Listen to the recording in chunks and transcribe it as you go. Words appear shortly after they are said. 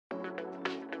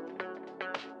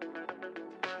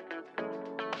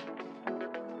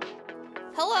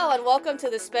Hello and welcome to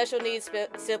the Special Needs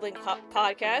Sibling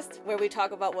Podcast, where we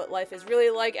talk about what life is really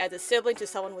like as a sibling to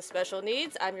someone with special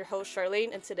needs. I'm your host,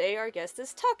 Charlene, and today our guest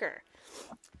is Tucker.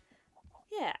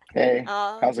 Yeah. Hey,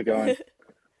 how's it going?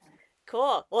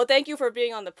 Cool. Well, thank you for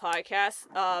being on the podcast.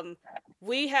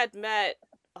 We had met,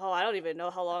 I don't even know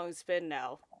how long it's been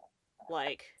now.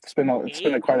 Like, It's been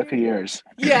quite a few years.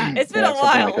 Yeah, it's been Yeah, a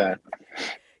something while. like that.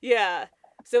 Yeah.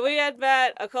 So we had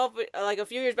met a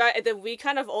few years back, and then we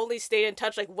kind of only stayed in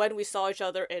touch, like, when we saw each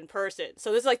other in person.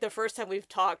 So this is, like, the first time we've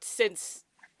talked since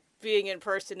being in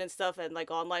person and stuff and,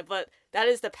 like, online. But that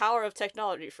is the power of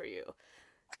technology for you.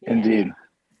 Yeah. Indeed.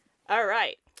 All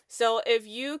right. So if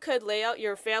you could lay out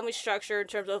your family structure in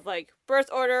terms of, like, birth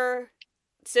order,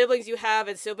 siblings you have,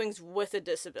 and siblings with a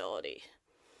disability.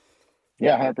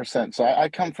 Yeah, 100%. So I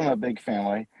come from a big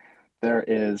family. There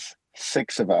is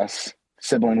 6 of us,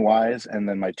 sibling-wise, and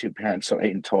then my 2 parents, so 8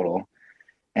 in total.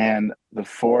 And the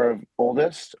 4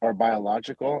 oldest are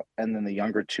biological, and then the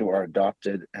younger 2 are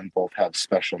adopted and both have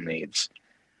special needs.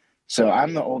 So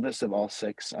I'm the oldest of all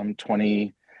 6. I'm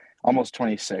 20, almost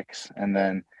 26, and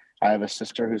then I have a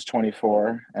sister who's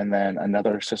 24, and then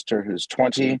another sister who's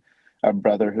 20, a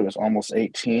brother who is almost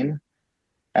 18,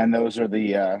 and those are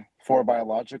the 4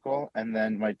 biological, and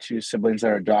then my 2 siblings that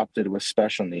are adopted with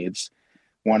special needs.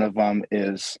 One of them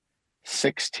is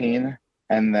 16,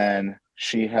 and then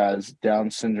she has Down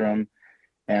syndrome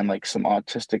and like some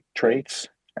autistic traits,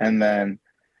 and then,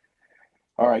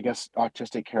 or I guess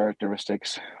autistic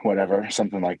characteristics, whatever,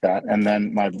 something like that. And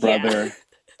then my brother,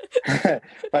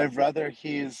 my brother,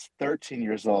 he's 13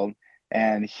 years old,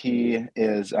 and he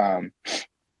has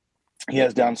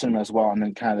Down syndrome as well, and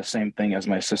then kind of the same thing as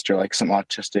my sister, like some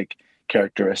autistic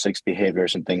characteristics,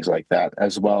 behaviors, and things like that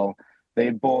as well. They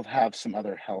both have some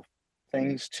other health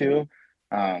things too,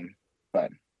 but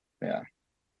yeah.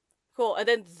 Cool. And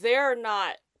then they're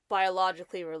not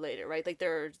biologically related, right? Like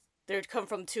they're come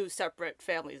from 2 separate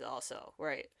families also,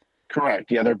 right?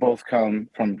 Correct. Yeah, they're both come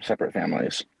from separate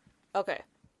families. Okay.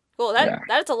 Cool. Yeah,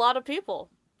 That's a lot of people.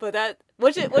 But that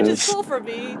which is it's cool for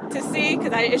me to see cuz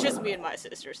it's just me and my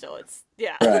sister, so it's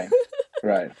yeah. right,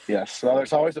 right. Yes. So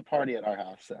there's always a party at our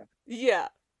house. So. Yeah.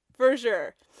 For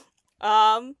sure.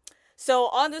 Um so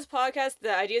on this podcast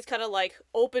the idea is kind of like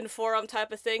open forum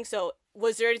type of thing. So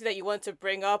was there anything that you want to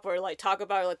bring up or like talk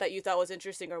about or like that you thought was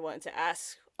interesting or wanted to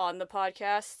ask on the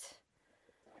podcast?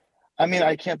 I mean,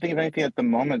 I can't think of anything at the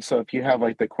moment. So if you have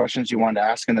like the questions you want to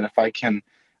ask, and then if I can,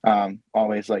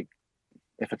 always like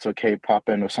if it's okay, pop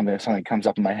in with something if something comes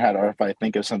up in my head, or if I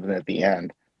think of something at the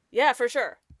end. Yeah, for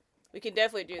sure. We can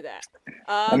definitely do that.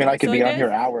 I mean, I could So be on again,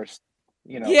 here hours,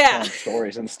 yeah, telling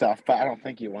stories and stuff, but I don't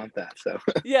think you want that. So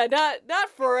yeah, not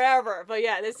forever, but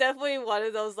yeah, it's definitely one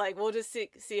of those like we'll just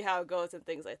see how it goes and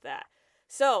things like that.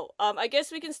 So, I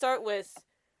guess we can start with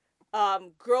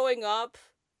growing up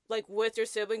like with your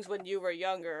siblings when you were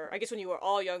younger. I guess when you were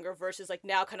all younger versus like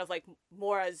now, kind of like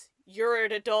more as you're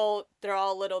an adult, they're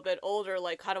all a little bit older.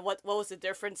 Like, kind of what was the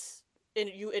difference in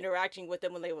you interacting with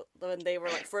them when they were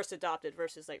like first adopted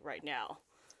versus like right now?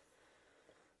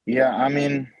 yeah, I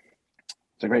mean,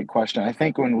 it's a great question. I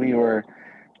think when we were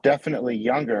definitely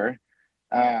younger,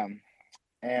 um,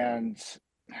 and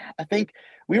I think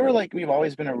we've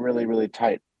always been a really, really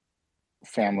tight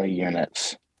family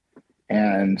unit,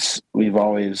 and we've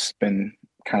always been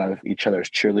kind of each other's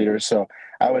cheerleaders. So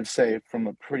I would say from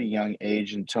a pretty young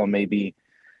age until maybe,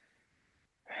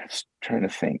 trying to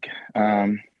think,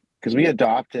 because we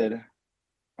adopted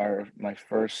my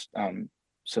first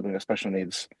sibling with special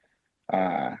needs,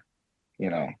 uh,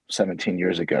 17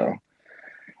 years ago.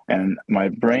 And my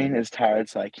brain is tired,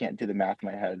 so I can't do the math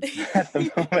in my head at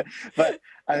the moment. But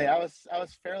I mean, I was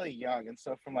fairly young, and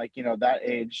so from like that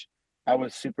age, I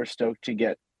was super stoked to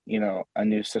get a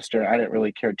new sister. I didn't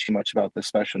really care too much about the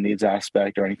special needs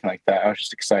aspect or anything like that. I was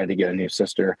just excited to get a new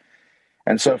sister.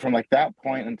 And so from like that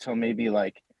point until maybe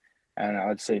like, I don't know,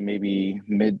 I'd say maybe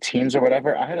mid-teens or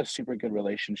whatever, I had a super good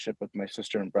relationship with my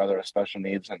sister and brother with special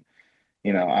needs,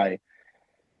 and I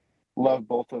love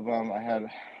both of them. I had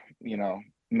you know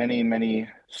many many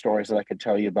stories that I could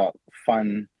tell you about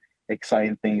fun,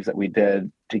 exciting things that we did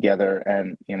together,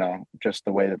 and just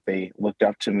the way that they looked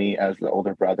up to me as the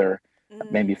older brother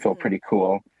made me feel Mm-hmm. pretty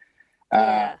cool.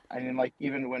 Yeah. I mean, like,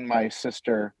 even when my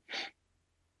sister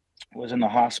was in the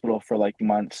hospital for like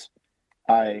months,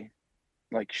 I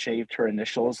like shaved her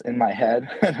initials in my head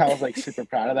and I was like super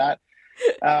proud of that.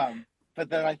 But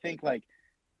then I think, like,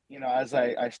 as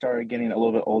I started getting a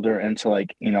little bit older into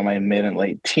like my mid and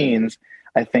late teens,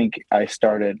 I think I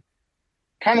started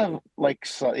kind of like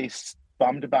slightly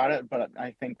bummed about it. But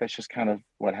I think that's just kind of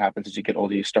what happens as you get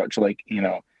older. You start to, like,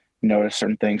 notice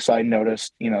certain things. So I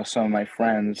noticed, some of my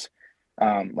friends,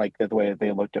 like the way that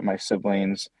they looked at my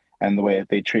siblings and the way that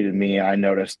they treated me. And I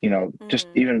noticed, just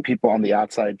Mm-hmm. even people on the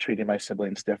outside treating my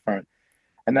siblings different.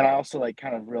 And then I also like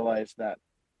kind of realized that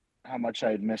how much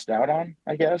I had missed out on,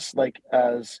 I guess, like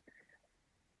as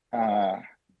uh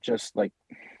just like,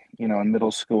 in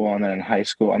middle school and then in high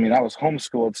school. I mean, I was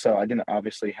homeschooled, so I didn't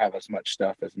obviously have as much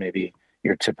stuff as maybe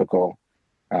your typical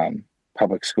um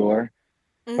public schooler,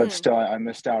 but Mm-hmm. still I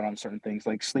missed out on certain things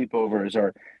like sleepovers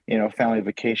or family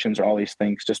vacations or all these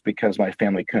things just because my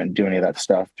family couldn't do any of that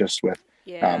stuff just with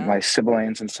Yeah. my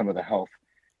siblings and some of the health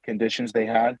conditions they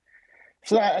had.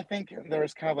 So I think there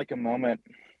was kind of like a moment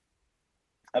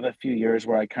of a few years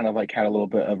where I kind of like had a little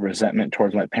bit of resentment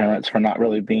towards my parents for not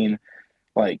really being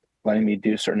like letting me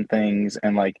do certain things.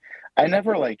 And like I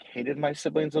never like hated my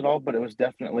siblings at all, but it was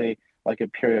definitely like a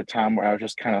period of time where I was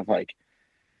just kind of like,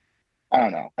 I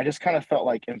don't know. I just kind of felt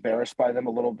like embarrassed by them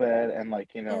a little bit. And like,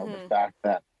 the Mm-hmm. fact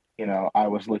that, I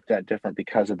was looked at different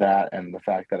because of that and the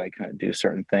fact that I couldn't do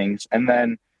certain things. And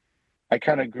then I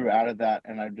kind of grew out of that.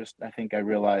 And I think I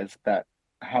realized that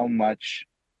how much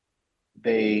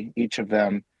each of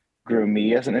them grew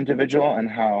me as an individual and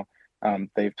how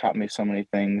they've taught me so many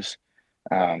things.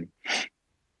 Um,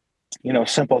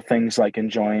 simple things like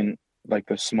enjoying like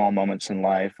the small moments in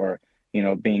life or,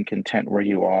 being content where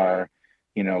you are,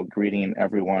 greeting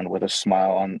everyone with a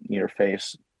smile on your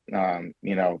face,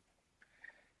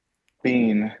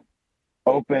 being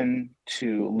open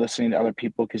to listening to other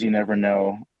people because you never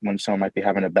know when someone might be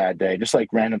having a bad day, just like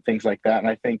random things like that. And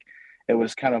I think it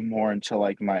was kind of more until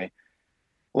like my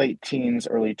late teens,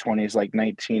 early 20s, like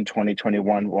 19, 20,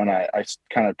 21, when I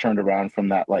kind of turned around from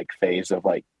that like phase of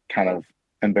like kind of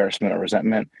embarrassment or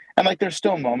resentment. And like there's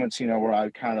still moments, where I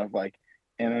kind of like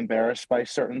am embarrassed by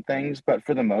certain things, but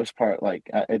for the most part, like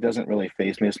it doesn't really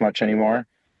phase me as much anymore.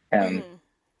 And Mm-hmm.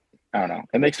 I don't know,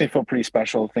 it makes me feel pretty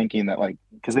special thinking that like,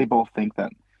 because they both think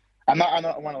that I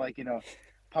don't want to like,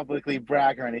 publicly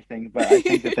brag or anything, but I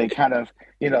think that they kind of,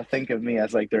 think of me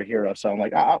as like their hero. So I'm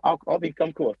like,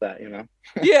 I'm cool with that.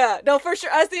 Yeah, no, for sure.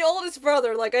 As the oldest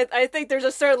brother, like I think there's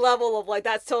a certain level of like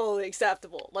that's totally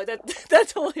acceptable. Like that that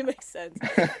totally makes sense.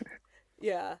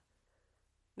 Yeah.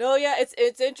 No, yeah,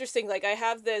 it's interesting. Like I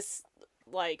have this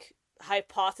like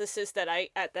hypothesis that I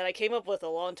came up with a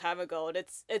long time ago, and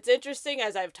it's interesting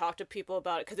as I've talked to people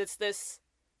about it because it's this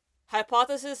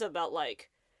hypothesis about like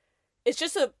it's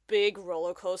just a big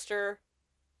roller coaster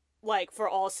like for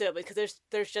all siblings because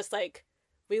there's just like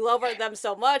we love them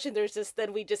so much and there's just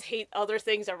then we just hate other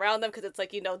things around them because it's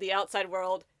like the outside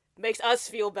world makes us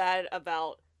feel bad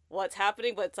about what's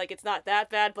happening but it's like it's not that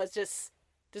bad but it's just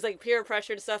like peer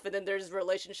pressure and stuff and then there's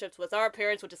relationships with our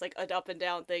parents which is like an up and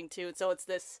down thing too and so it's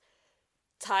this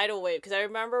tidal wave because I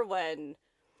remember when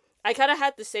I kind of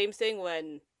had the same thing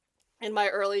when in my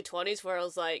early 20s where I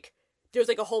was like there was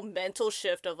like a whole mental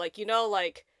shift of like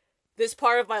like this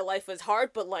part of my life was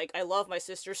hard but like I love my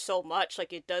sister so much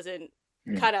like it doesn't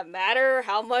kind of matter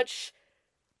how much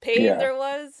pain Yeah, there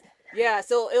was. Yeah,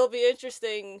 so it'll be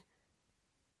interesting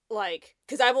like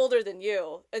cuz I'm older than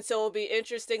you and so it'll be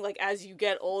interesting like as you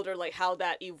get older like how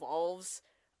that evolves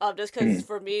just cuz mm,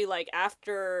 for me like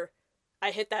after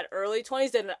I hit that early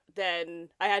 20s then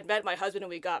I had met my husband and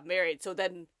we got married. So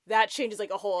then that changes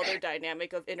like a whole other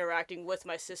dynamic of interacting with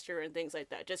my sister and things like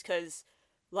that just cuz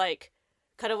like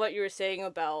kind of what you were saying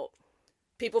about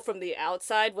people from the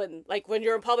outside when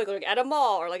you're in public like at a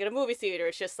mall or like at a movie theater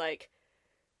it's just like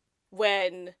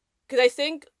when because I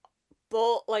think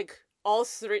both like all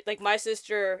three like my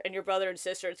sister and your brother and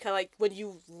sister it's kind of like when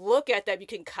you look at them you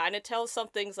can kind of tell some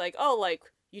things like oh like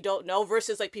you don't know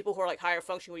versus like people who are like higher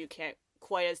functioning where you can't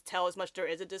quite as tell as much there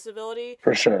is a disability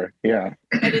for sure. Yeah.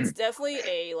 and it's definitely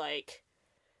a like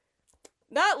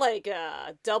not like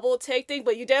a double take thing,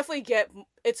 but you definitely get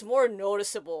it's more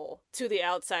noticeable to the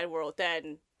outside world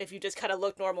than if you just kind of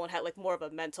look normal and had like more of a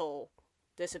mental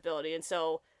disability. And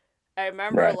so I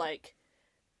remember Right.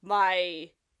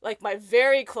 my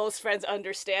very close friends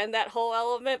understand that whole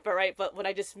element, but but when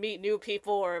I just meet new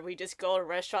people or we just go to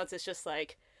restaurants, it's just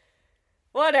like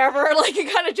whatever. Like you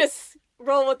kind of just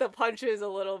roll with the punches a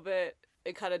little bit.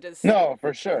 It kind of just No,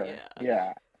 for sure. yeah.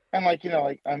 Yeah. And like,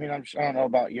 like, I mean, I don't know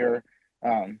about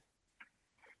um,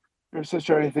 your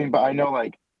sister or anything, but I know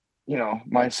like,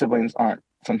 my siblings aren't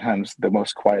sometimes the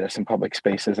most quietest in public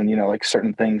spaces. And, like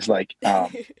certain things like,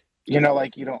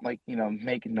 like you don't like,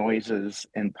 make noises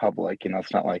in public,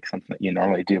 it's not like something that you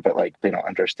normally do, but like they don't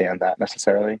understand that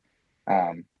necessarily.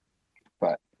 Um,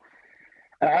 but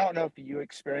and I don't know if you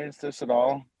experienced this at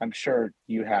all. I'm sure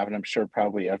you have, and I'm sure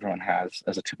probably everyone has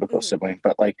as a typical Mm-hmm. sibling,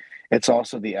 but like it's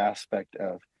also the aspect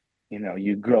of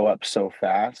you grow up so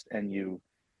fast, and you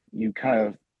kind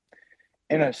of,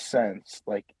 in a sense,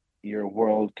 like, your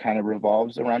world kind of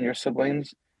revolves around your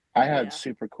siblings. I had Yeah.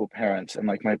 super cool parents, and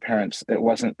like my parents, it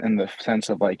wasn't in the sense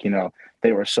of like,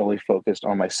 they were solely focused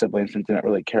on my siblings and didn't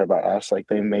really care about us. Like,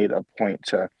 they made a point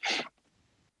to,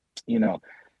 you know,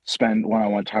 spend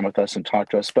one-on-one time with us and talk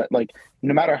to us. But like,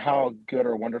 no matter how good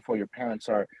or wonderful your parents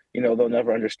are, they'll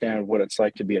never understand what it's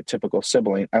like to be a typical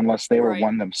sibling unless they were Right.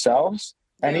 one themselves.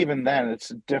 And Yep. even then, it's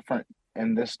different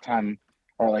in this time,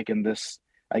 or like in this,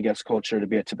 I guess, culture, to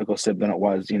be a typical sib than it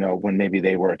was, when maybe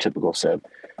they were a typical sib.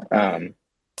 Mm-hmm.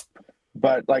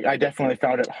 But like, I definitely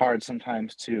found it hard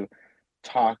sometimes to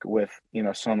talk with,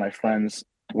 some of my friends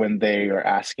when they are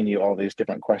asking you all these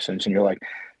different questions, and you're like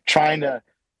trying to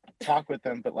talk with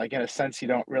them, but like, in a sense, you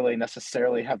don't really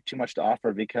necessarily have too much to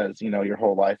offer because, your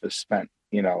whole life is spent,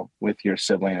 with your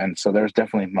sibling. And so there's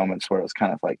definitely moments where it was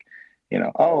kind of like,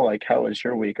 oh, like, how was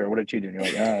your week, or what did you do? And you're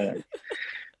like,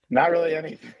 not really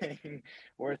anything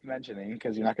worth mentioning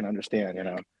because you're not going to understand.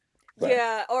 But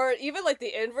Yeah, or even like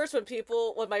the inverse,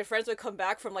 when my friends would come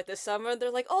back from like the summer and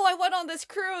they're like, "Oh, I went on this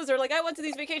cruise," or like, "I went to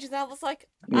these vacations," and I was like,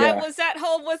 "I yeah, was at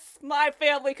home with my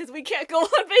family because we can't go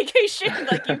on vacation."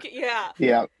 Like you can, yeah,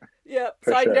 yeah, yeah.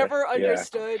 So for I sure. never Yeah,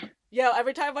 understood. Yeah,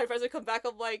 every time my friends would come back,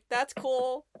 I'm like, "That's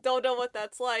cool. Don't know what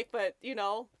that's like, but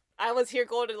I was here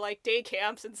going to like day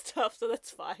camps and stuff, so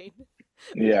that's fine."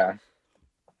 yeah.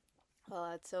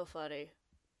 Oh, that's so funny.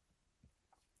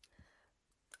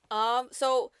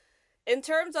 So in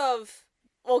terms of,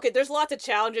 okay, there's lots of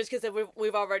challenges because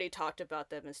we've already talked about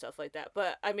them and stuff like that.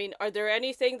 But I mean, are there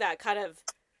anything that kind of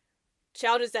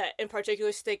challenges that in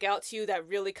particular stick out to you that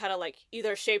really kind of like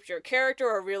either shaped your character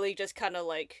or really just kind of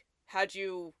like had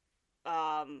you,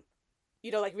 um,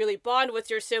 like really bond with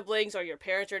your siblings or your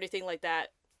parents or anything like that,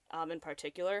 in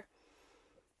particular?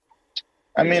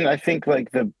 I mean, I think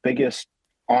like the biggest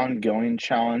ongoing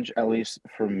challenge, at least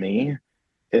for me,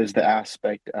 is the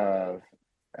aspect of,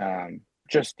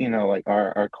 just, like,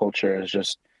 our culture is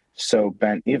just so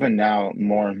bent, even now,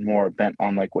 more and more bent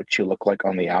on like what you look like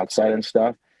on the outside and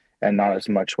stuff, and not as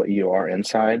much what you are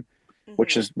inside,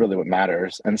 which Mm-hmm. is really what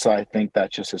matters. And so I think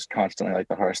that just is constantly like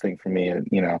the hardest thing for me,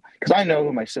 because I know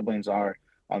who my siblings are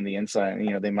on the inside,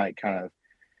 and they might kind of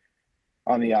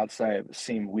on the outside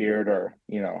seem weird, or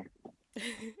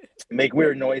make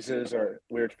weird noises or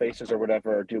weird faces or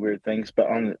whatever, or do weird things, but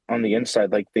on the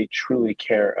inside, like, they truly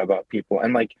care about people.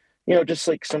 And like, just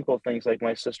like simple things, like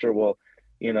my sister will,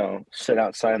 sit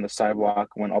outside on the sidewalk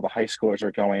when all the high schoolers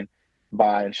are going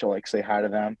by, and she'll like say hi to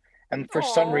them. And for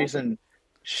some Aw. reason,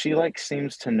 she like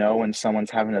seems to know when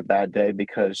someone's having a bad day,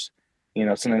 because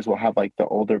sometimes we'll have like the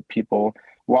older people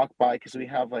walk by, because we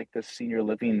have like this senior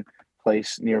living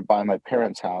place nearby my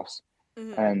parents' house.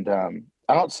 Mm-hmm. And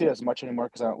I don't see it as much anymore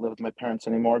because I don't live with my parents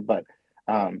anymore. But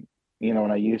um,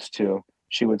 when I used to,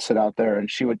 she would sit out there, and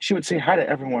she would say hi to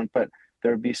everyone, but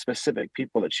there would be specific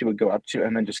people that she would go up to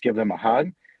and then just give them a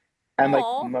hug. And like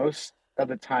Aw. most of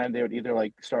the time, they would either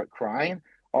like start crying,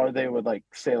 or they would like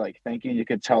say like thank you. You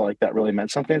could tell like that really meant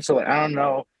something. So like, I don't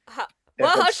know How, if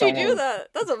wow, how'd it's she do someone. that?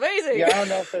 That's amazing. Yeah, I don't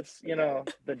know if it's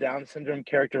the Down syndrome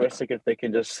characteristic, if they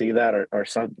can just see that, or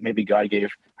some, maybe God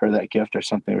gave her that gift or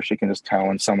something, where she can just tell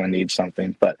when someone needs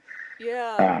something. But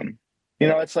Yeah. um,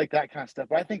 it's like that kind of stuff.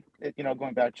 But I think,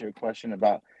 going back to your question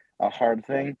about a hard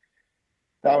thing,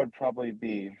 that would probably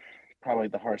the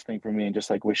hardest thing for me, and just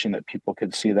like wishing that people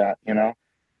could see that.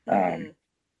 Mm-hmm. Um,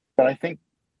 but I think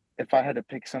if I had to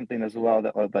pick something as well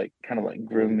that would like kind of like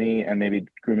groom me, and maybe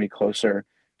grew me closer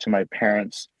to my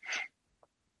parents,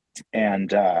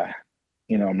 and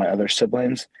my other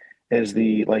siblings, is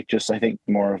the like, just, I think,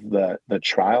 more of the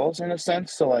trials, in a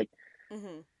sense. So like,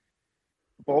 Mm-hmm.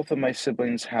 both of my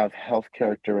siblings have health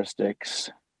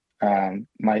characteristics.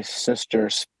 My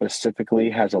sister specifically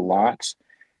has a lot,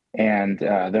 and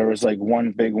there was like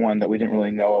one big one that we didn't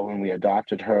really know of when we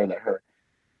adopted her, that her,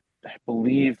 I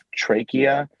believe,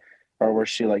 trachea, or where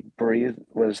she like breathed,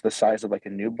 was the size of like a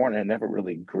newborn, and it never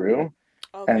really grew.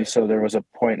 And Okay. so there was a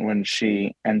point when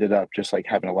she ended up just like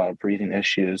having a lot of breathing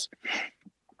issues,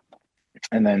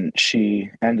 and then we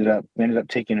ended up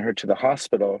taking her to the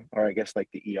hospital, or I guess like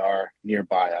the ER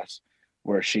nearby us,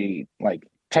 where she like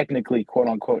technically, quote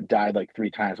unquote, died like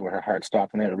three times, where her heart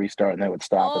stopped and they had to restart, and they would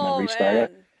stop and then Oh restart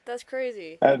it. man, that's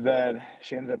crazy. And then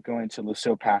she ended up going to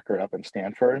Lucille Packard up in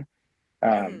Stanford,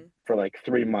 Mm-hmm. for like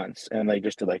 3 months, and they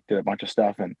just did a bunch of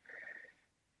stuff. And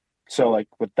so like,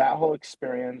 with that whole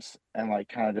experience, and like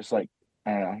kind of just like,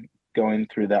 I don't know, going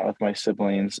through that with my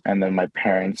siblings and then my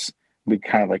parents, we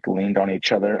kind of like leaned on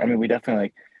each other. I mean, we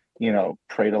definitely like,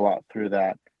 prayed a lot through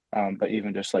that. But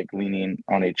even just like leaning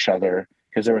on each other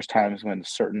because there was times when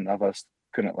certain of us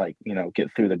couldn't like get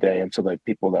through the day, and so like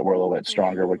people that were a little bit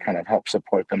stronger would kind of help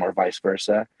support them, or vice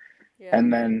versa. Yeah.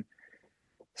 And then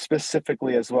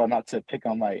specifically as well, not to pick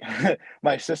on my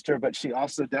my sister, but she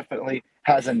also definitely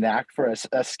has a knack for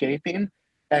escaping,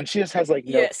 and she just has like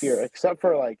no fear, Yes. except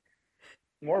for like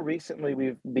more recently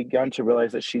we've begun to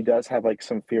realize that she does have like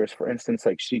some fears. For instance,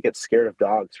 like she gets scared of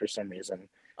dogs for some reason.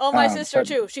 Oh, my So sister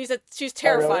too. She's oh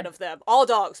terrified really? of them. All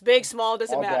dogs, big, small,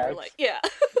 doesn't All matter. Like, dogs? yeah.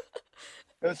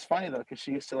 It was funny though, because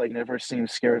she used to like never seem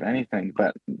scared of anything,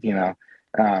 but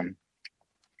um,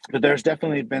 but there's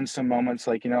definitely been some moments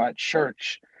like at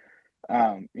church,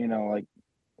 like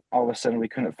all of a sudden we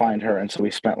couldn't find her, and so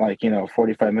we spent like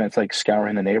 45 minutes like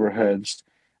scouring the neighborhoods,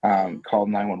 Mhm. called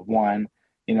 911.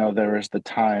 There was the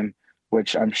time,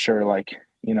 which I'm sure like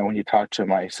when you talk to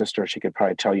my sister, she could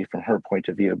probably tell you from her point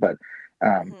of view, but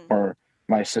Mhm. where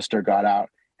my sister got out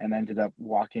and ended up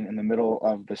walking in the middle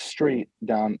of the street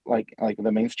down like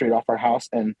the main street off our house,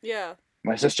 and Yeah.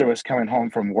 my sister was coming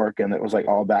home from work and it was like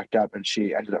all backed up, and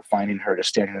she ended up finding her just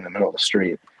standing in the middle of the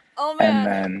street. Oh And man.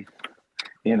 then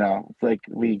like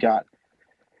we got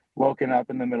woken up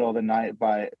in the middle of the night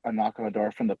by a knock on the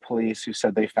door from the police, who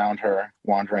said they found her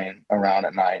wandering around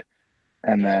at night.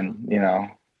 And Yeah.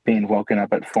 then being woken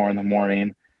up at 4 in the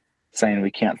morning saying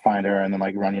we can't find her, and then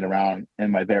like running around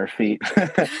in my bare feet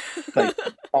like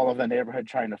all of the neighborhood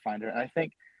trying to find her. And I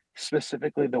think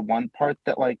specifically the one part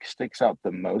that like sticks out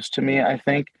the most to me, I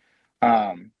think,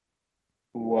 um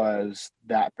was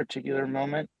that particular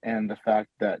moment, and the fact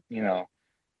that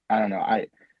I don't know, I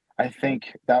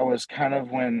think that was kind of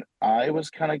when I was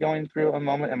kind of going through a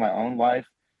moment in my own life,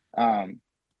 um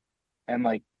and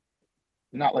like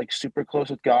not like super close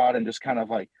with God, and just kind of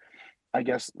like, I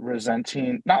guess,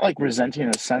 resenting, not like resenting in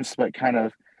a sense, but kind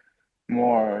of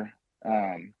more,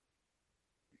 um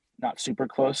not super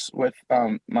close with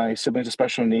my siblings with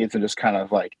special needs, and just kind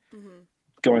of like Mhm.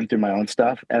 going through my own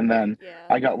stuff. And then Yeah.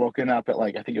 I got woken up at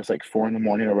like, I think it was like 4 in the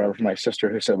morning or whatever, from my sister,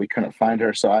 who said we couldn't find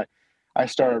her. So I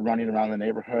started running around the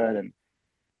neighborhood, and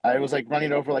I was like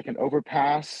running over like an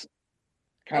overpass,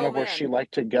 kind Oh of where man. she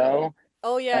liked to go.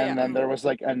 Oh yeah, And yeah. then Mhm. there was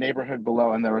like a neighborhood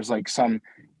below, and there was like some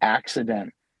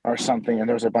accident or something, and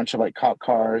there was a bunch of like cop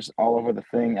cars all over the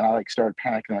thing, and I like started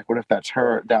panicking, like, what if that's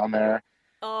her down there?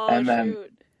 Oh And then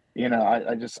shoot.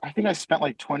 I think I spent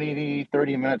like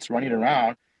 20-30 minutes running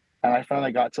around, and I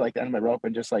finally got to like the end of my rope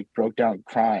and just like broke down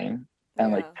crying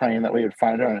and like Yeah. praying that we would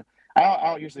find her. And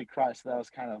I don't usually cry, so that was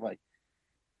kind of like,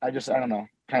 I don't know,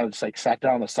 kind of just like sat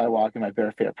down on the sidewalk in my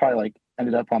bare feet. I probably like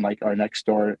ended up on like our next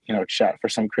door chat for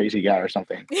some crazy guy or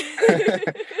something.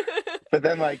 But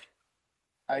then like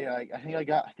I'm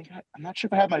not sure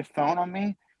if I had my phone on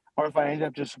me, or if I ended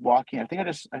up just walking. I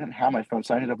didn't have my phone,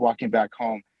 so I ended up walking back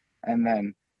home, and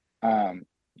then um,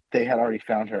 they had already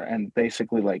found her, and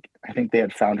basically like I think they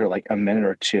had found her like a minute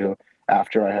or two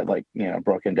after I had like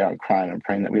broken down crying and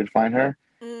praying that we would find her.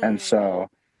 And Mm. so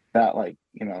that like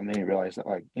made me realize that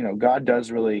like God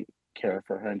does really care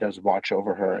for her and does watch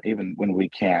over her even when we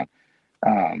can't.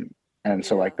 Um, and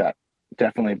so Yeah. like that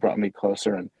definitely brought me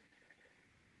closer. And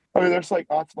I mean, there's like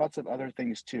lots of other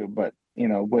things too, but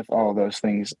with all those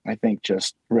things, I think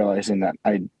just realizing that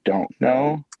I don't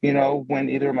know, when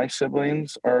either of my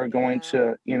siblings are going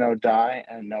Yeah. to, die,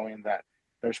 and knowing that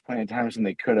there's plenty of times when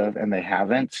they could have and they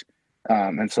haven't.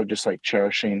 And so just like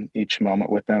cherishing each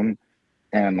moment with them,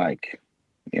 and like,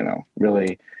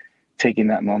 really taking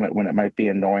that moment when it might be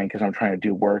annoying because I'm trying to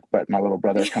do work, but my little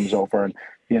brother comes over and,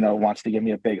 wants to give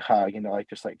me a big hug, like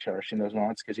just like cherishing those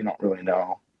moments, because you don't really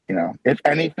know. If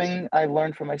anything I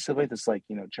learned from my siblings, it's like,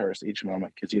 cherish each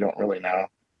moment, because you don't really know,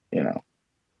 you know,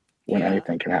 when Yeah.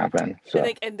 anything can happen. I So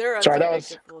think, and they're sorry, that was,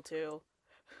 unpredictable too.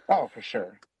 oh, for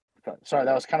sure. But, sorry,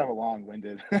 that was kind of a long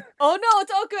winded. Oh no,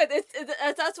 it's all good.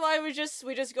 That's why we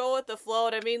just go with the flow.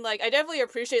 And I mean, like, I definitely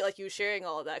appreciate like you sharing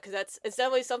all of that, because it's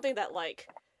definitely something that like,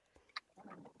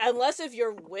 unless if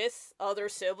you're with other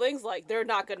siblings, like they're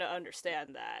not gonna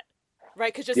understand that,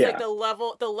 right? Because just like Yeah. the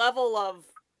level of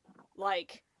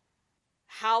like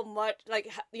how much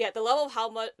like yeah, the level of how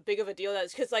much big of a deal that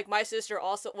is. Because like my sister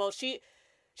also, well, she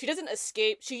doesn't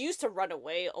escape. She used to run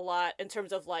away a lot in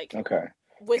terms of like Okay.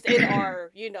 within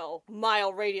our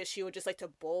mile radius. She would just like to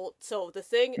bolt. So the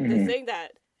Hmm. thing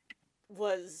that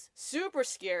was super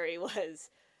scary was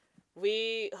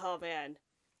oh man,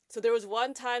 so there was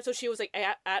one time, so she was like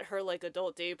at her like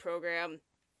adult day program,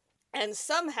 and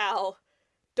somehow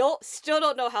don't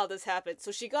know how this happened,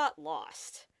 so she got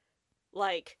lost.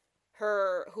 Like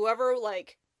her whoever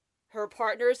like her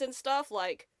partners and stuff,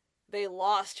 like they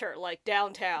lost her like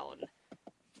downtown.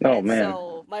 Oh And man.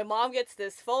 so my mom gets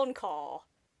this phone call,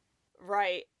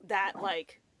 right, that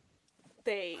like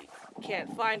they can't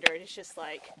find her. And it's just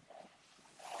like,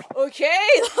 okay,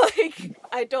 like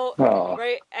I don't, Oh,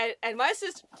 right? And my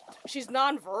sister, she's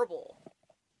nonverbal,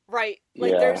 right?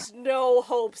 Like yeah. there's no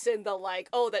hopes in the like,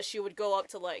 oh, that she would go up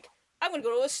to like, I'm gonna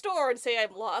go to a store and say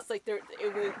I'm lost. Like there,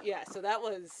 it was, yeah. So that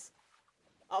was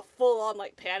a full on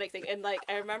like panic thing, and like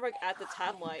I remember at the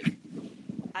time, like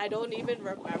I don't even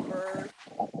remember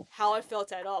how I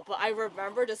felt at all, but I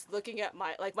remember just looking at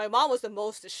my mom was the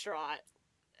most distraught,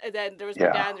 and then there was my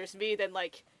Yeah. dad, and there's me. Then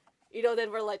like,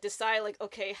 then we're like deciding like,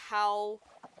 okay, how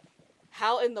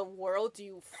in the world do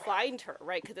you find her,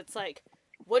 right? Because it's like,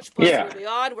 which bus Yeah. were they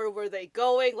on? Where were they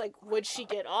going? Like, would she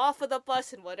get off of the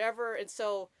bus and whatever? And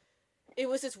so it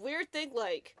was this weird thing.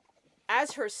 Like,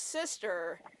 as her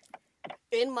sister,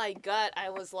 in my gut, I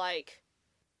was like,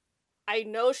 I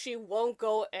know she won't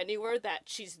go anywhere that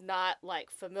she's not like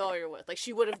familiar with. Like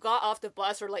she would have got off the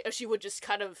bus, or like she would just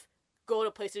kind of go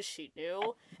to places she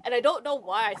knew. And I don't know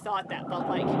why I thought that, but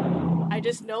like I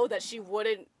just know that she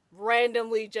wouldn't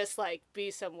randomly just like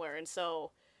be somewhere. And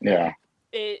so Yeah.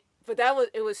 but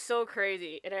it was so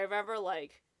crazy. And I remember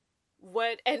like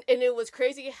and it was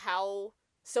crazy how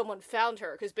someone found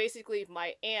her, because basically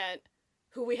my aunt,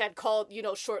 who we had called,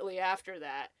 shortly after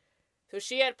that, so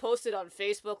she had posted on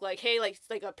Facebook like, hey, like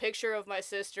a picture of my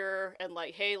sister, and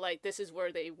like, hey, like this is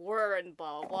where they were, and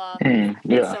blah blah blah. And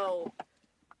Yeah. so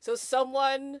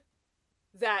someone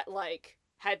that like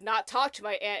had not talked to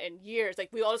my aunt in years,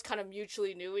 like we all just kind of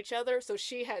mutually knew each other. So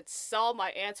she had saw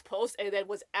my aunt's post and then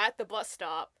was at the bus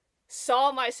stop,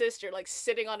 saw my sister like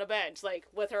sitting on a bench, like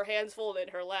with her hands folded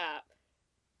in her lap,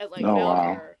 and like Oh, found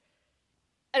wow. her.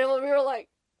 And we were like,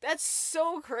 that's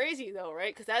so crazy though,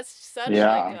 right? Because that's such like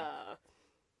Yeah. a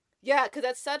yeah, because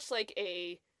that's such like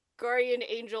a guardian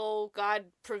angel god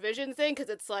provision thing. Because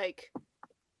it's like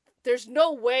there's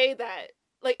no way that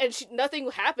like, and nothing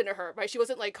happened to her, right? She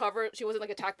wasn't like covered. She wasn't like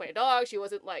attacked by a dog. She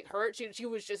wasn't like hurt. She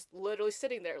was just literally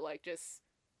sitting there, like just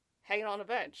hanging on a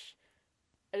bench.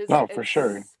 And No, for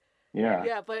sure. it's Yeah.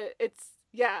 yeah, but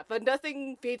but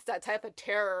nothing beats that type of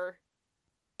terror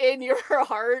in your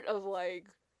heart of like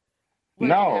what could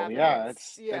No, happen. yeah.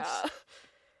 Yeah.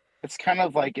 It's kind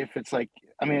of like, if it's like,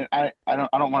 I mean, I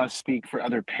don't want to speak for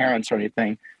other parents or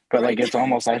anything, but like Right. it's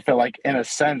almost, I feel like in a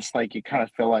sense, like you kind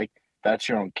of feel like that's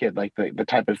your own kid, like the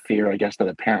type of fear, I guess, that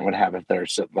a parent would have if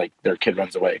like their kid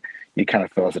runs away. You kind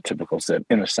of feel as a typical sib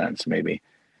in a sense, maybe.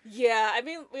 Yeah, I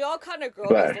mean, we all kind of grow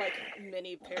up as But like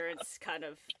mini parents, kind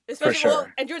of. for Especially, well,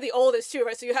 sure. and you're the oldest too,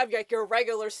 right? So you have like your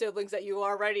regular siblings that you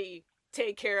already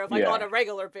take care of like on Yeah. a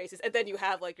regular basis, and then you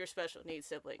have like your special needs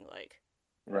sibling like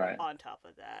Right. on top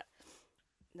of that.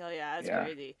 No, yeah, that's Yeah.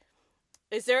 crazy.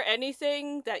 Is there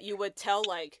anything that you would tell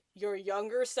like your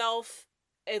younger self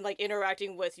and like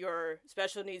interacting with your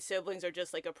special needs siblings, or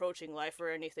just like approaching life or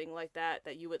anything like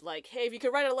that you would like, hey, if you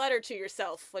could write a letter to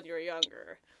yourself when you were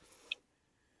younger?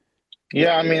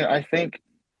 Yeah. I mean, I think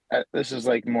this is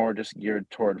like more just geared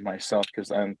toward myself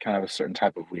because I'm kind of a certain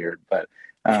type of weird, but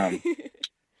um,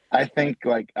 I think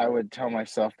like I would tell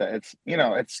myself that it's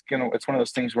one of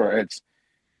those things where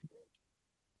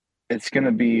it's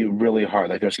gonna be really hard.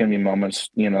 Like there's gonna be moments,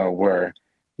 where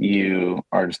you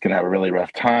are just gonna have a really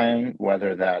rough time,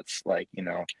 whether that's like,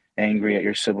 angry at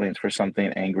your siblings for something,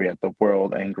 angry at the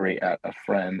world, angry at a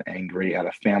friend, angry at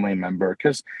a family member.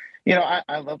 Because,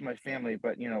 I love my family,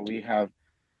 but we have,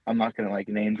 I'm not gonna like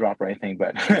name drop or anything,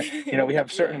 but we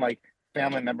have certain Yeah. like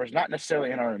family members, not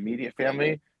necessarily in our immediate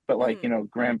family, but like, Mm,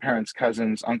 grandparents,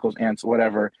 cousins, uncles, aunts,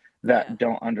 whatever, yeah. that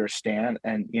don't understand,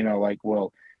 and like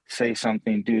will say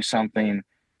something, do something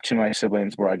to my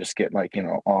siblings where I just get like,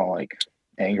 all like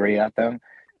angry at them.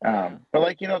 Yeah. But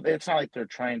like, it's not like they're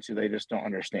trying to, they just don't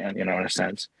understand, in a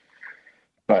sense.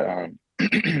 But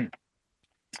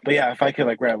but yeah, if I could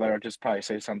like write a letter, I'd just probably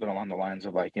say something along the lines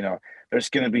of like, there's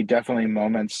gonna be definitely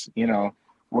moments,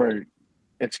 where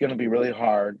it's gonna be really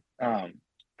hard.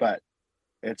 But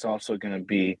it's also gonna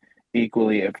be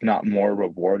equally, if not more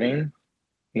rewarding,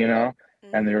 you know,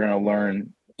 and Mm, you're gonna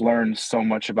learn so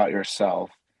much about yourself,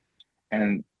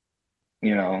 and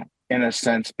in a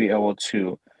sense be able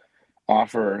to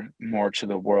offer more to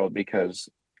the world because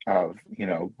of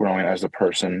growing as a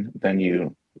person than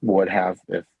you would have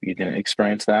if you didn't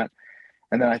experience that.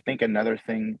 And then I think another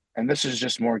thing, and this is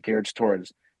just more geared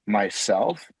towards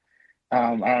myself,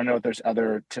 I don't know if there's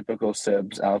other typical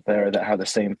sibs out there that have the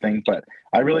same thing, but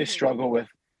I really mm-hmm. struggle with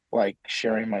like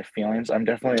sharing my feelings. I'm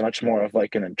definitely much more of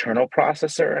like an internal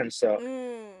processor, and so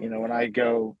Mm, when I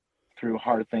go through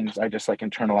hard things, I just like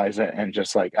internalize it, and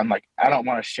just like I'm like, I don't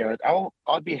want to share it. I'll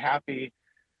be happy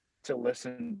to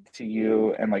listen to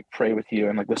you and like pray with you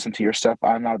and like listen to your stuff.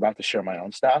 I'm not about to share my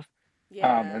own stuff.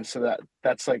 Yeah. And so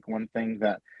that's like one thing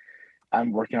that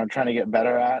I'm working on trying to get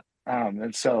better at.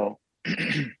 And so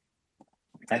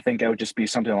I think it would just be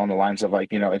something along the lines of like,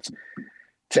 it's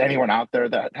to anyone out there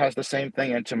that has the same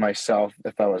thing, and to myself,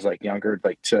 if I was like younger,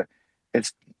 like to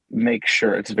it's make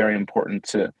sure it's very important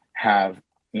to have,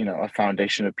 a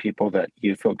foundation of people that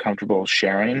you feel comfortable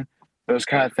sharing those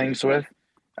kind of things with.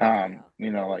 Yeah.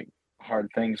 Like hard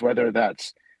things, whether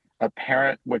that's a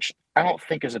parent, which I don't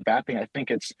think is a bad thing. I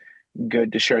think it's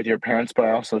good to share with your parents, but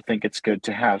I also think it's good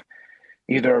to have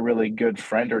either a really good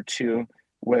friend or two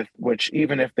with which,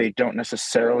 even if they don't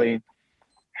necessarily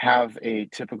have a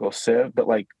typical sieve, but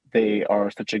like they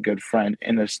are such a good friend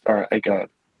in this, or like a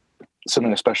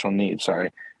something of special needs.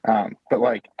 Sorry, but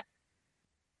like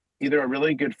either a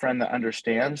really good friend that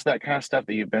understands that kind of stuff,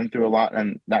 that you've been through a lot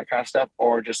and that kind of stuff,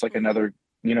 or just like Mm-hmm. another,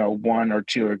 one or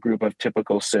two, or group of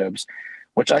typical sibs,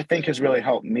 which I think has really Mm-hmm.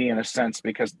 helped me in a sense,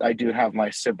 because I do have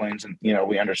my siblings, and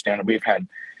we understand. We've had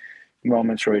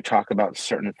moments where we talk about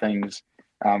certain things.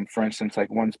 For instance,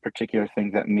 like one particular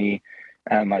thing that me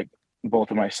and like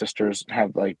both of my sisters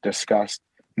have like discussed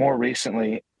more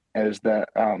recently is that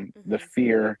the Mm-hmm.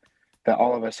 fear that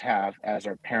all of us have as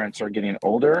our parents are getting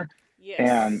older,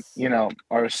 and Yes.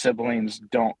 our siblings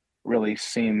don't really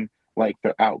seem like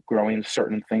they're outgrowing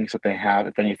certain things that they have.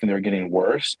 If anything, they're getting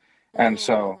worse. And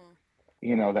so, Mm-hmm.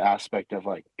 the aspect of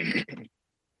like,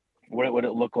 what would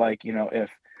it look like, if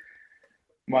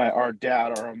my our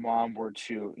dad or our mom were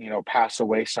to pass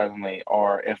away suddenly,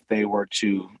 or if they were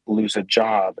to lose a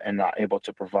job and not able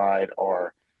to provide,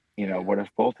 or Yeah. what if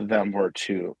both of them were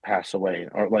to pass away,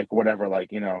 or like whatever,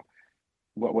 like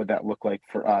what would that look like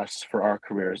for us, for our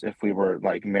careers, if we were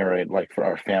like married, like for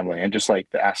our family, and just like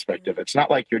the aspect of Mm-hmm. it's not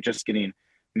like you're just getting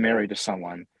married to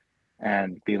someone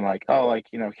and being like, oh, like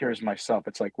here's myself.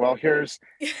 It's like, well, here's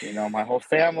my whole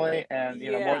family, and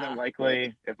more than Yeah.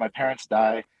 likely, if my parents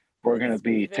die, we're going to It's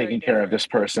be very taking care of different. this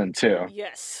person too.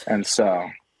 Yes. And so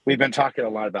we've been talking a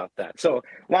lot about that. So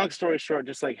long story short,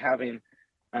 just like having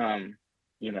um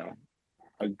you know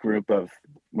a group of,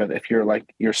 whether if you're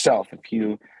like yourself, if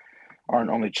you are an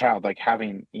only child, like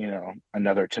having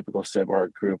another typical sib or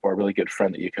a group or a really good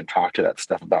friend that you can talk to that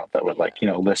stuff about, that would like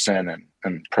Yeah. listen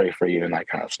and pray for you and that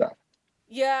kind of stuff.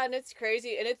 Yeah, and it's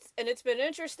crazy, and it's been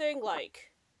interesting,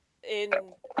 like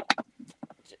in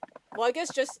well, I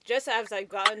guess just as I've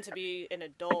gotten to be an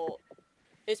adult,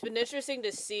 it's been interesting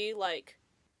to see like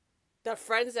the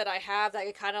friends that I have that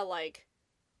I kind of like,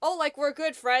 oh, like we're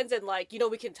good friends and like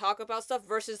we can talk about stuff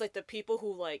versus like the people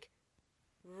who like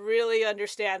really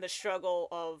understand the struggle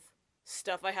of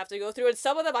stuff I have to go through, and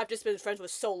some of them I've just been friends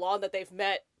with so long that they've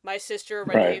met my sister,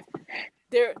 right? Right.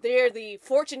 They're the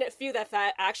fortunate few that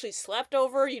actually slept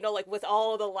over, like with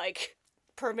all the like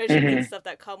permissions and Hmm. stuff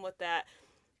that come with that.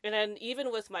 And then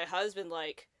even with my husband,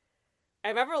 like I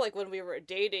remember like when we were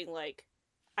dating, like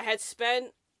I had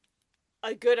spent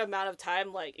a good amount of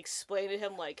time like explaining to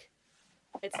him like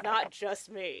it's not just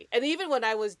me. And even when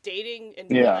I was dating and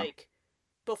Yeah. like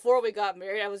before we got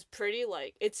married, I was pretty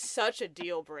like it's such a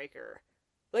deal breaker.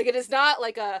 Like it is not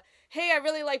like a hey, I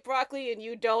really like broccoli and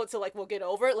you don't, so like we'll get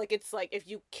over it. Like it's like if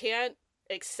you can't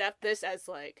accept this as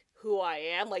like who I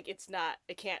am, like it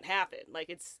can't happen. Like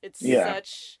Yeah.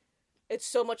 it's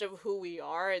so much of who we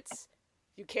are. It's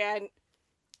you can't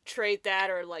trade that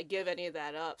or like give any of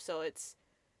that up. So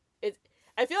it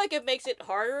I feel like it makes it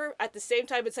harder. At the same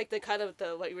time, it's like the kind of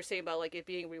the what you were saying about like it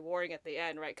being rewarding at the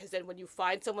end, right? Because then when you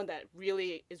find someone that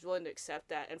really is willing to accept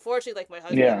that, unfortunately, like my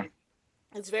Yeah. husband,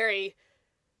 it's very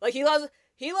like he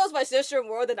loves my sister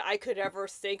more than I could ever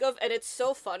think of, and it's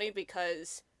so funny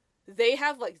because they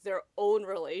have like their own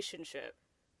relationship,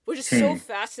 which is so Hmm.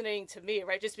 fascinating to me,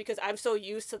 right? Just because I'm so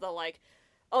used to the like,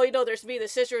 oh, there's me, the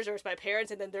sisters, there's my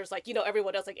parents, and then there's like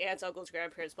everyone else, like aunts, uncles,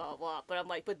 grandparents, blah blah blah. But I'm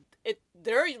like, but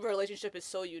their relationship is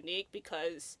so unique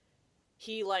because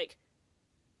he like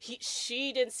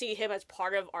she didn't see him as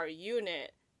part of our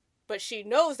unit, but she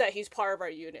knows that he's part of our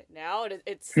unit now, and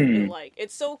Hmm.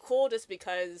 it's so cool just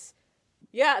because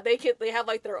yeah, they have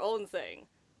like their own thing,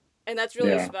 and that's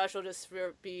really Yeah. special just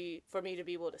for me to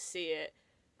be able to see it.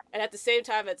 And at the same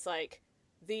time, it's like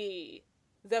the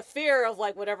the fear of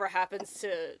like whatever happens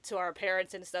to our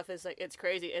parents and stuff is like it's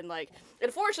crazy. And like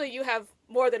unfortunately you have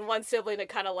more than one sibling to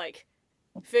kind of like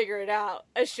figure it out.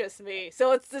 It's just me,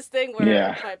 so it's this thing where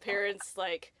Yeah. my parents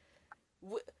like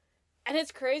w- and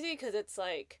it's crazy because it's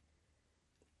like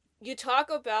you talk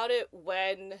about it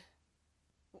when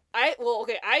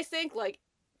I think like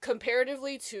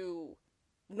comparatively to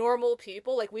normal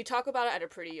people, like we talk about it at a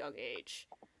pretty young age.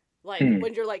 Like Hmm.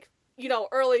 when you're like,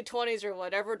 early 20s or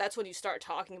whatever, that's when you start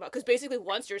talking about, cuz basically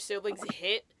once your siblings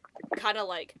hit kind of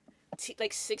like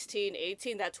like 16,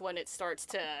 18, that's when it starts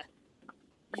to,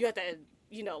 you have to,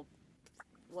 you know,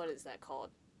 what is that called?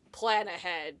 Plan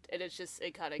ahead, and it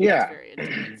kind of gets Yeah. very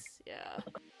intense. Yeah.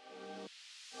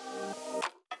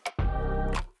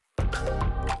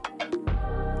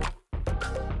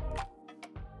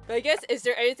 But I guess, is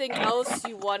there anything else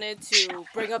you wanted to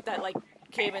bring up that like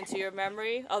came into your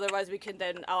memory? Otherwise, we can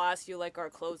then I'll ask you like our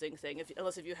closing thing, if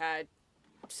you had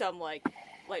some like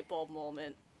light bulb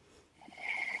moment.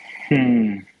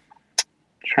 Hmm.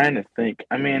 Trying to think.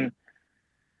 I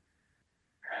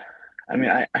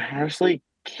honestly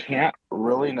can't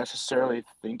really necessarily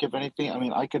think of anything. I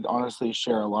mean, I could honestly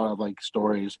share a lot of like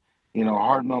stories,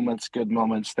 hard moments, good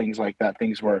moments, things like that,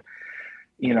 things where,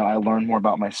 I learned more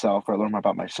about myself or I learned more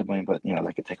about my sibling, but,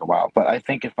 that could take a while. But I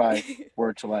think if I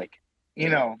were to like,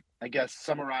 I guess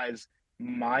summarize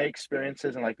my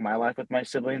experiences and like my life with my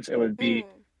siblings, it would be Mm.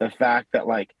 the fact that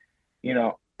like,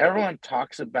 everyone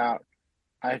talks about,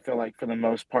 I feel like for the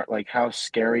most part, like how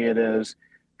scary it is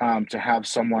to have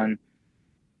someone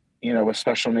with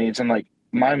special needs. And like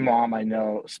my mom, I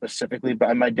know specifically,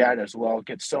 but my dad as well,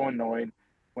 gets so annoyed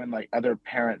when like other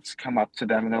parents come up to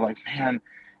them and they're like, man,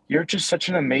 you're just such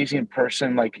an amazing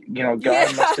person. Like, Yeah,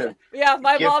 God must have yeah.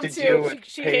 My mom gifted too. you with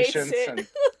She hates patience. it. And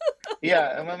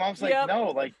yeah. And my mom's like, Yep. no,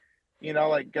 like,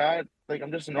 like God, like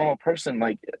I'm just a normal person.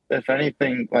 Like, if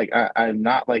anything, like I'm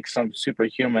not like some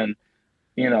superhuman,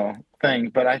 thing.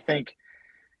 But I think,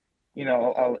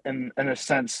 in a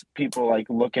sense, people like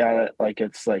look at it like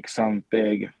it's like some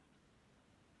big,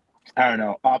 I don't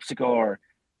know, obstacle, or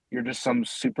you're just some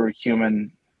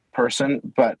superhuman person.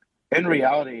 But in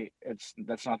reality,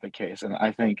 that's not the case. And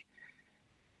I think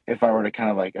if I were to kind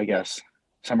of like, I guess,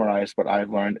 summarize what I've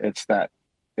learned, it's that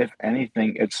if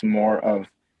anything, it's more of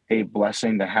a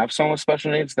blessing to have someone with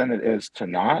special needs than it is to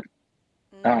not.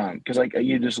 Mm. Because like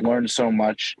you just learn so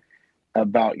much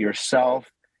about yourself.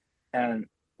 And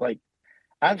like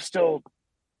I'm still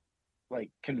like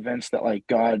convinced that like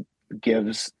God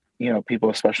gives, people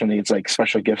with special needs like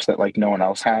special gifts that like no one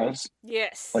else has.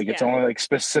 Yes. Like it's Yeah. only like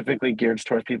specifically geared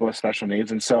towards people with special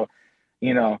needs. And so,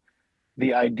 you know,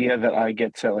 the idea that I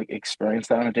get to like experience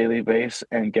that on a daily basis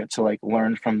and get to like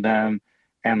learn from them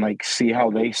and like see how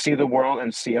they see the world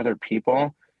and see other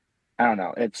people. I don't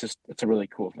know. It's a really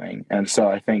cool thing. And so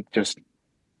I think just,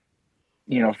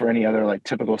 for any other like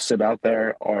typical sib out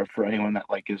there, or for anyone that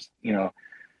like is,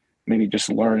 maybe just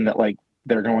learn that like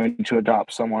they're going to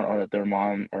adopt someone, or that their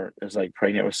mom or is like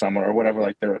pregnant with someone or whatever,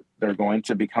 like they're going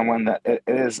to become one, that it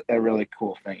is a really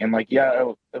cool thing. And like,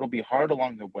 yeah, it'll be hard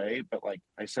along the way, but like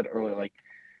I said earlier, like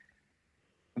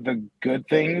the good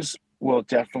things will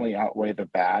definitely outweigh the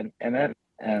bad in it.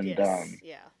 And Yes.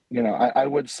 Yeah. I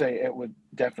would say it would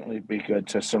definitely be good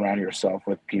to surround yourself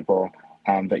with people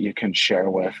that you can share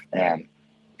with, and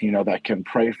that can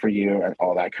pray for you and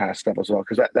all that kind of stuff as well.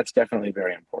 Because that's definitely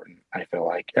very important, I feel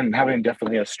like. And having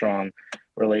definitely a strong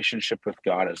relationship with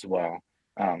God as well.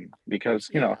 Because,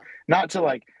 Yeah. not to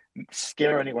like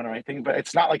scare anyone or anything, but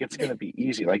it's not like it's going to be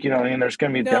easy. Like, what I mean? There's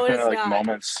going to be No, definitely it's like not.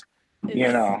 moments, you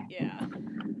It's know, yeah.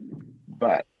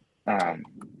 but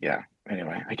yeah,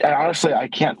 anyway, I honestly, I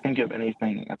can't think of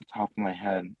anything at the top of my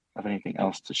head of anything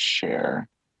else to share.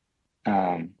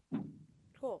 Um,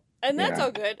 Cool. And that's yeah.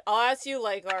 all good. I'll ask you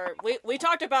like we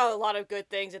talked about a lot of good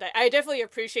things, and I definitely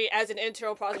appreciate as an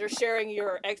internal processor sharing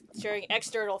sharing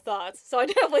external thoughts. So I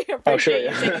definitely Oh, sure. appreciate you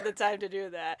Yeah. taking the time to do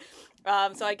that.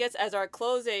 So I guess as our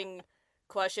closing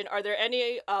question, are there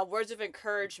any words of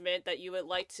encouragement that you would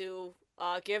like to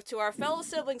give to our fellow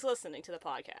siblings listening to the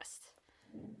podcast?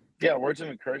 Yeah, words of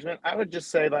encouragement. I would just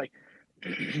say like,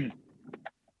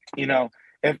 you know,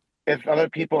 if other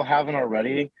people haven't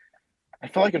already, I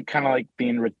feel like I'm kind of like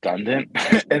being redundant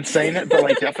and saying it, but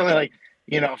like definitely like,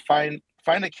 find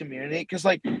a community. Because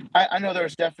like I know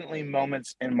there's definitely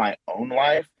moments in my own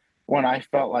life when I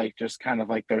felt like just kind of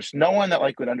like there's no one that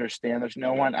like would understand. There's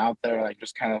no one out there like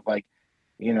just kind of like,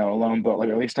 alone. But like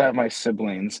at least I have my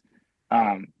siblings.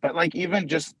 But like even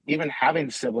having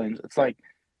siblings, it's like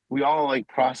we all like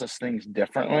process things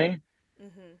differently,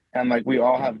 Mm-hmm. and like we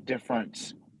all have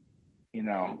different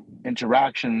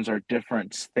interactions or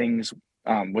different things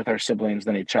with our siblings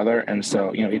than each other. And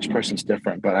so, each person's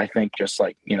different. But I think just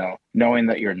like, knowing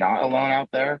that you're not alone out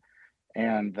there,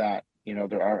 and that,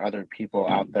 there are other people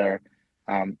out there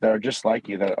that are just like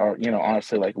you, that are,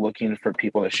 honestly like looking for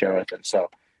people to share with. And so,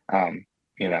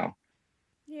 you know,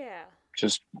 Yeah.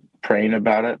 just praying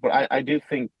about it. But I do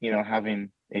think, having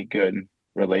a good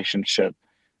relationship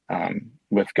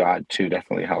with God too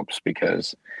definitely helps,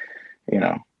 because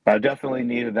I've definitely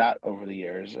needed that over the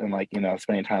years, and like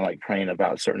spending time like praying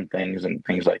about certain things and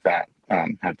things like that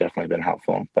have definitely been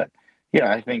helpful. But Yeah,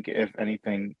 I think if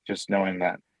anything, just knowing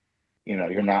that,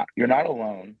 you're not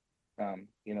alone.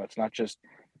 It's not just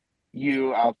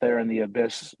you out there in the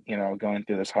abyss, going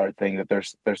through this hard thing, that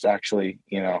there's actually,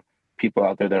 people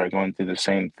out there that are going through the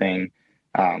same thing.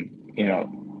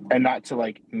 And not to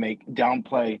like make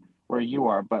downplay where you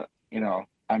are, but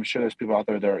I'm sure there's people out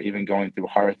there that are even going through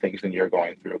harder things than you're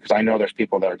going through. Because I know there's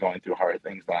people that are going through harder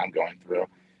things than I'm going through.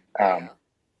 Yeah.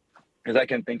 Because I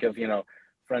can think of,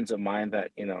 friends of mine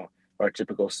that, are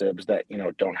typical sibs that,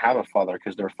 don't have a father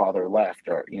because their father left,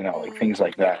 or, like things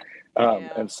like that. Yeah.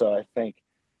 And so I think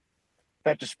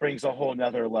that just brings a whole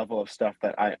nother level of stuff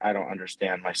that I don't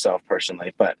understand myself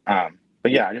personally. But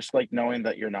yeah, just like knowing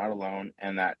that you're not alone,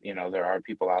 and that, there are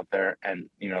people out there, and,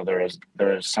 there is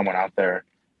someone out there,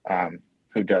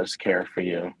 who does care for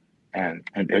you, and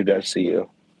who does see you.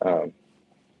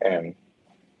 And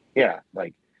yeah,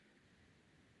 like,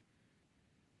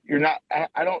 you're not,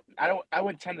 I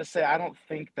would tend to say, I don't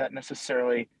think that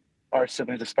necessarily our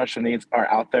siblings with special needs are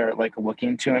out there like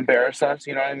looking to embarrass us.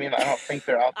 You know what I mean? I don't think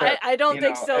they're out there. I don't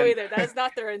think so either. That is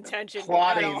not their intention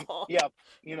plotting, at all. Yeah,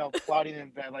 plotting in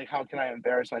bed, like, how can I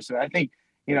embarrass myself? I think,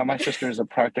 my sister is a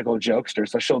practical jokester,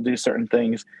 so she'll do certain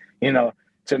things,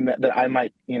 that I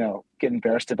might, get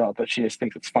embarrassed about, but she just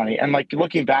thinks it's funny. And like,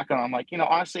 looking back on it, I'm like,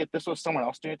 honestly, if this was someone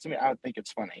else doing it to me, I would think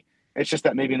it's funny. It's just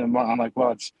that maybe in the moment I'm like,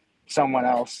 well, it's someone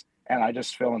else, and I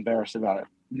just feel embarrassed about it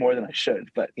more than I should.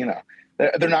 But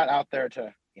they're not out there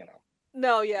to.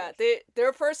 No, yeah,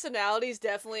 their personalities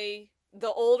definitely.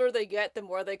 The older they get, the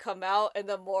more they come out, and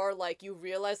the more like you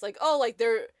realize, like, oh, like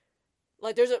they're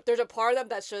like there's a part of them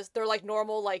that's just, they're like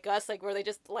normal like us, like where they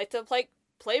just like to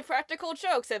play practical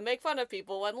jokes and make fun of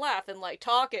people and laugh and like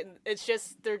talk, and it's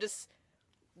just they're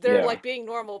Yeah. like being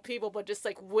normal people, but just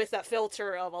like with that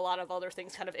filter of a lot of other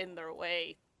things kind of in their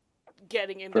way,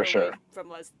 getting in their way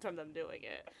from them doing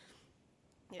it.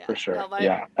 Yeah, For sure. No,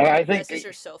 Yeah, and I think my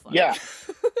sister's so funny. Yeah.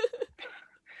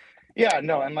 Yeah,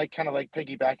 no, and like kind of like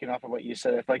piggybacking off of what you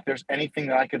said, if like there's anything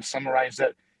that I could summarize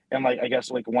it in, like, I guess,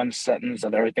 like one sentence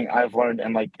of everything I've learned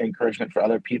and like encouragement for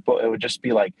other people, it would just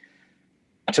be like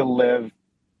to live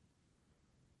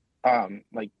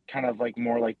like kind of like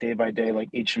more like day by day, like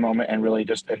each moment, and really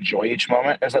just enjoy each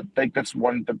moment. As I think that's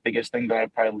one of the biggest thing that I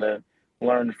probably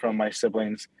learned from my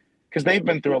siblings, because they've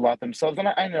been through a lot themselves, and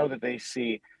I know that they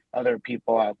see other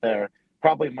people out there,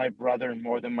 probably my brother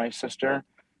more than my sister,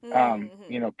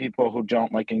 people who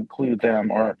don't like include them,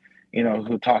 or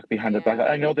who talk behind their back.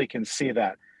 I know they can see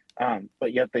that,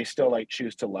 but yet they still like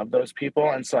choose to love those people.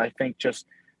 And so I think just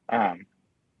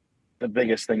the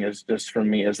biggest thing is just for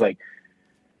me is like,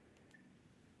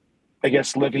 I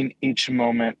guess, living each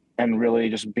moment and really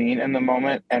just being in the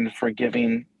moment and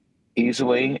forgiving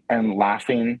easily and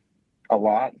laughing a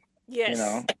lot.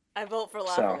 Yes. I vote for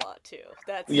laugh a lot too.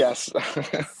 That's yes.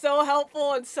 so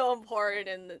helpful and so important,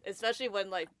 and especially when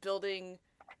like building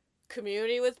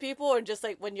community with people, and just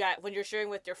like when you're sharing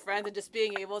with your friends and just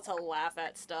being able to laugh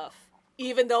at stuff,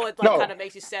 even though it like kind of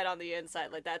makes you sad on the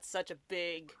inside. Like it's such a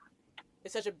big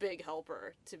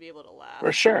helper to be able to laugh.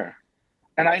 For sure.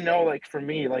 And I know, like, for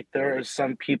me, like, there are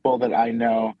some people that I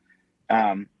know,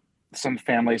 some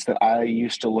families that I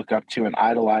used to look up to and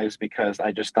idolize, because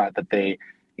I just thought that they,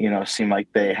 seemed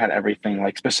like they had everything,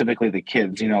 like specifically the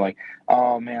kids, like,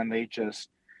 oh man, they just,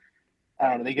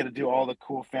 they get to do all the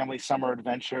cool family summer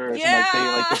adventures. Yeah! And like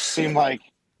they like just seem like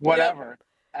whatever.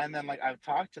 Yep. And then like I've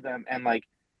talked to them and like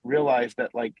realized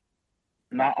that like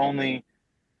not only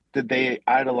did they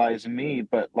idolize me,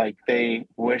 but like they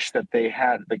wish that they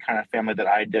had the kind of family that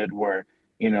I did, where,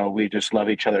 we just love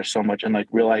each other so much. And like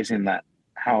realizing that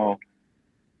how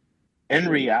in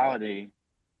reality,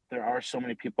 there are so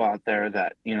many people out there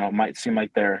that, might seem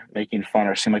like they're making fun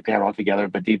or seem like they have it all together,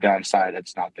 but deep down inside,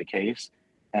 it's not the case.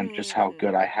 And just how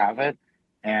good I have it,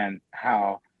 and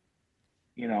how,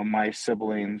 my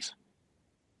siblings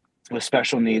with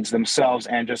special needs themselves,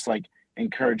 and just like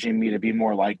encouraging me to be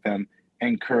more like them,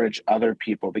 encourage other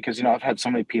people. Because, I've had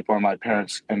so many people, and my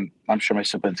parents, and I'm sure my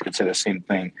siblings could say the same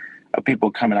thing, of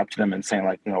people coming up to them and saying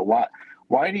like,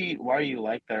 why are you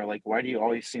like that? Or like, why do you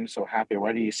always seem so happy?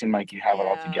 Why do you seem like you have it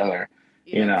all together?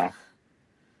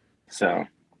 So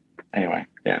anyway,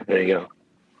 yeah, there you go.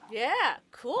 Yeah,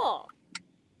 cool.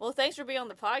 Well, thanks for being on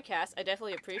the podcast. I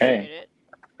definitely appreciate it.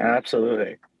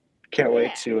 Absolutely. Can't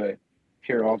wait to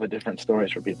hear all the different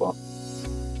stories for people.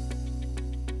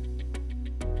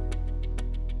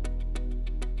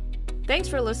 Thanks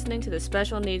for listening to the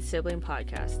Special Needs Sibling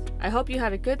Podcast. I hope you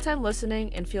had a good time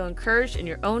listening and feel encouraged in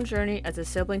your own journey as a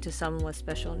sibling to someone with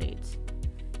special needs.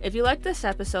 If you liked this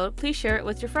episode, please share it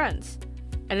with your friends.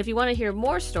 And if you want to hear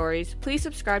more stories, please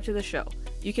subscribe to the show.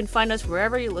 You can find us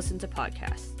wherever you listen to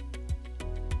podcasts.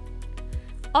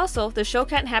 Also, the show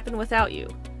can't happen without you.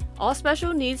 All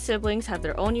special needs siblings have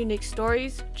their own unique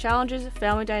stories, challenges,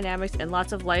 family dynamics, and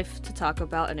lots of life to talk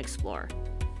about and explore.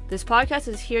 This podcast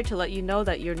is here to let you know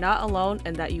that you're not alone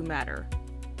and that you matter.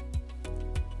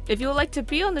 If you would like to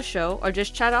be on the show or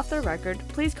just chat off the record,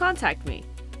 please contact me.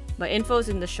 My info is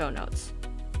in the show notes.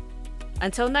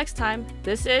 Until next time,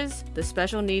 this is the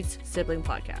Special Needs Sibling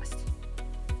Podcast.